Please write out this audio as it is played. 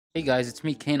Hey guys, it's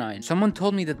me, K9. Someone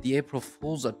told me that the April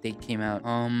Fool's update came out.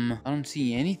 I don't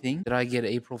see anything. Did I get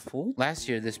April Fool? Last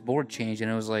year, this board changed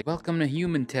and it was like, welcome to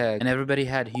human tag. And everybody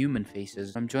had human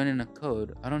faces. I'm joining a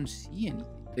code. I don't see anything.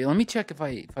 Wait, let me check if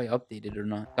I updated or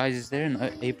not. Guys, is there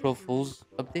an April Fool's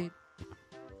update?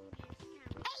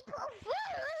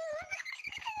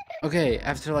 Okay,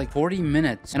 after like 40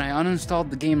 minutes, and I uninstalled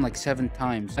the game like 7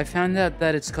 times. I found out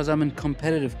that it's because I'm in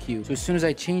competitive queue. So as soon as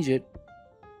I change it...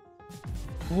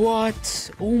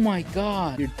 What? Oh my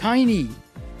god, you're tiny.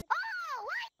 Oh,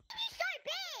 why are you so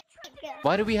big?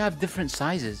 Why do we have different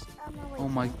sizes? Oh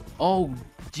my... Oh,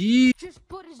 gee. Just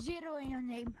put a 0 in your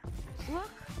name. Look.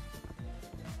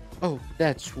 Oh,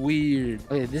 that's weird.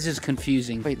 Okay, this is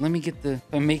confusing. Wait, let me get the...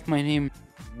 If I make my name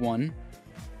 1,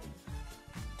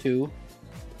 2...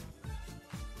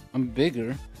 I'm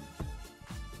bigger.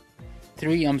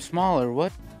 3, I'm smaller.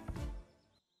 What?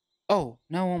 Oh,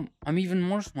 no, I'm even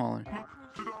more smaller.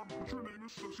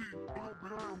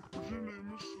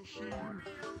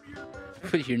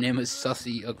 But your name is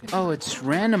Sussy. Okay. Oh, it's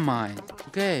randomized.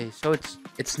 Okay, so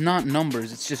it's not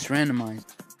numbers. It's just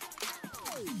randomized.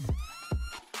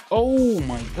 Oh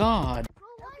my god.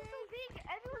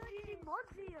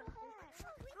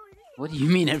 What do you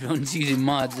mean everyone's using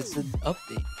mods? It's an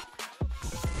update.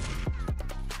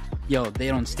 Yo, they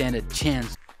don't stand a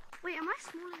chance. Wait, am I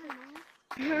smaller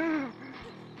than you?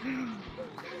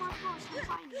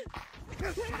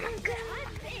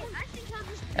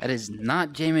 That is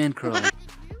not J-Man Crow.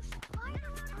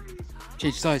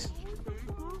 Change size.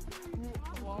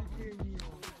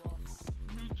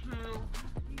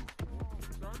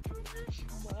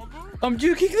 I'm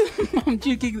juking them. I'm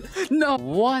juking them. No.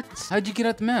 What? How'd you get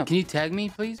out the map? Can you tag me,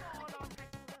 please?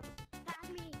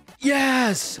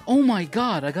 Yes! Oh my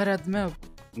god, I got out the map.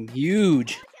 I'm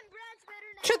huge.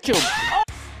 Shut your... Oh.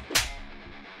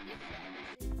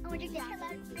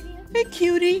 Hey,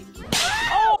 cutie.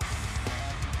 Oh!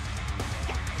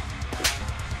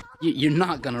 You're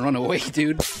not gonna run away,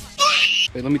 dude.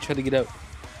 Wait, let me try to get out.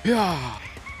 Yeah.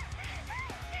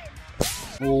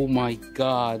 Oh my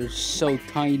god, they're so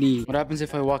tiny. What happens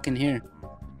if I walk in here?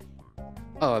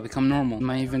 Oh, I become normal. Am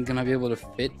I even gonna be able to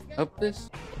fit up this?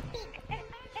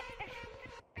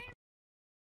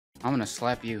 I'm gonna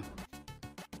slap you.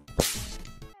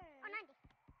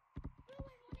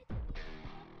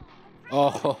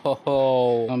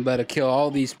 Oh, I'm about to kill all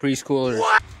these preschoolers.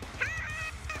 What?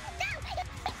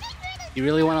 You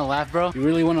really want to laugh, bro? You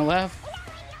really want to laugh?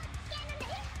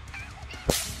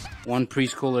 One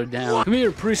preschooler down. Come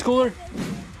here, preschooler.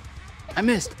 I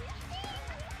missed.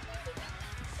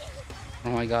 Oh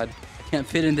my god, I can't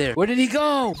fit in there. Where did he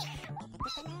go?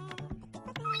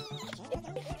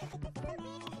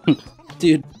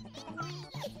 Dude.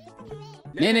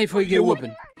 Nay before you get a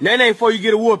whooping. Nay before you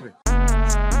get a whooping.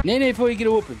 Nay before you get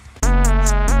a whooping.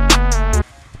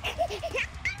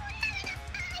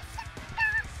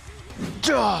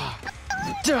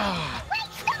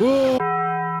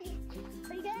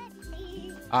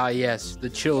 Ah yes, the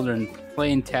children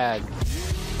playing tag.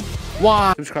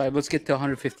 Wow. Subscribe, let's get to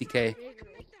 150k.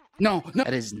 No, no.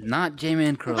 That is not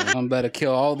J-Man Crow. I'm about to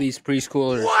kill all these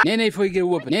preschoolers. Nay before you get a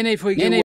whooping. Nay before you get a whooping.